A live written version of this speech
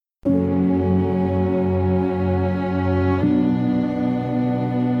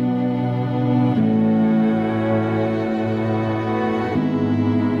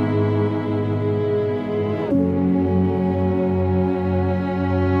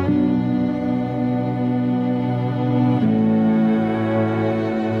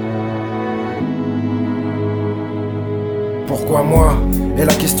Pourquoi moi? Et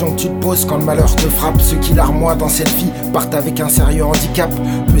la question que tu te poses quand le malheur te frappe. Ceux qui larmoient dans cette vie partent avec un sérieux handicap.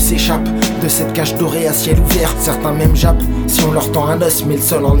 Peu s'échappent de cette cage dorée à ciel ouvert. Certains même jappent si on leur tend un os, mais le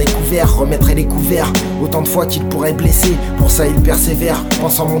sol en est couvert. Remettrait les couverts autant de fois qu'ils pourraient blesser. Pour ça ils persévèrent,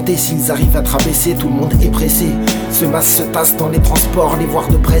 pensant monter. S'ils arrivent à te rabaisser, tout le monde est pressé. Se masse, se tasse dans les transports, les voir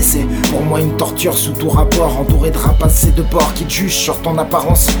de près, c'est pour moi une torture sous tout rapport. Entouré de rapaces et de porcs qui te jugent sur ton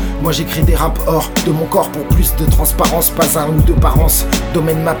apparence. Moi j'écris des raps hors de mon corps pour plus de transparence. Pas un ou deux parents.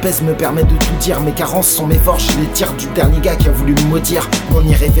 Domaine m'apaise, me permet de tout dire. Mes carences sont mes forces, je les tire du dernier gars qui a voulu me maudire. Mon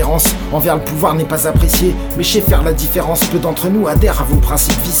irrévérence envers le pouvoir n'est pas appréciée, mais je sais faire la différence. Peu d'entre nous adhèrent à vos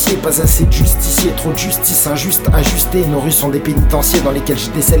principes viciés. Pas assez de justiciers, trop de justice injuste, ajustée. Nos rues sont des pénitenciers dans lesquels je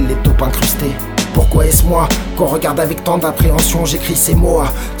décèle les taupes incrustés. Pourquoi est-ce moi qu'on regarde avec tant d'appréhension? J'écris ces mots à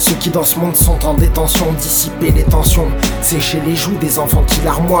ceux qui dans ce monde sont en détention. Dissiper les tensions, sécher les joues des enfants qui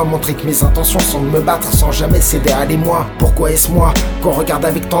larmoient. Montrer que mes intentions sont de me battre sans jamais céder à l'émoi. Pourquoi est-ce moi qu'on regarde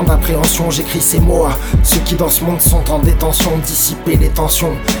avec tant d'appréhension? J'écris ces mots à ceux qui dans ce monde sont en détention. Dissiper les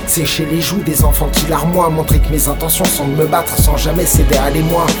tensions, sécher les joues des enfants qui larmoient. Montrer que mes intentions sont de me battre sans jamais céder à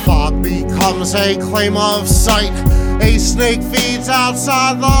l'émoi. Fog becomes a claim of sight. A snake feeds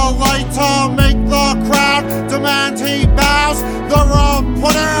outside the light to make the crowd demand he bows. The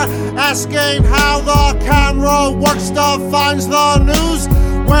reporter asking how the camera works defines the news.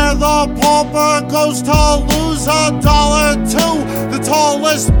 Where the pauper goes to lose $1 the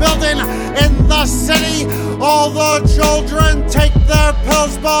tallest building in the city. All the children take their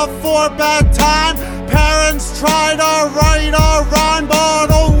pills before bedtime. Parents try to write a rhyme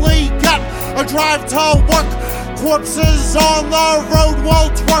but only get a drive to work. Corpses on the road will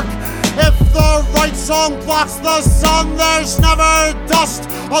twerk. If the right song blocks the sun, there's never dust.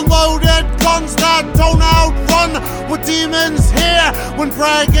 Unloaded guns that don't outrun. With demons here when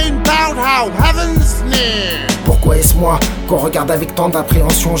bragging about how heaven's near. Pourquoi est-ce moi qu'on regarde avec tant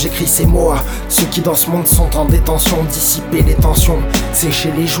d'appréhension? J'écris ces mots à ceux qui dans ce monde sont en détention. Dissiper les tensions,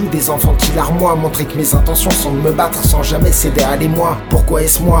 sécher les joues des enfants qui larmoient. Montrer que mes intentions sont de me battre sans jamais céder à l'émoi. Pourquoi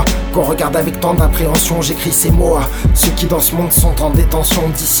est-ce moi qu'on regarde avec tant d'appréhension? J'écris ces mots à ceux qui dans ce monde sont en détention.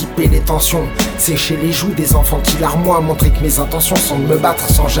 Dissiper les tensions, sécher les joues des enfants qui larmoient. Montrer que mes intentions sont de me battre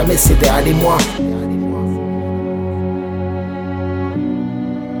sans jamais céder à l'émoi.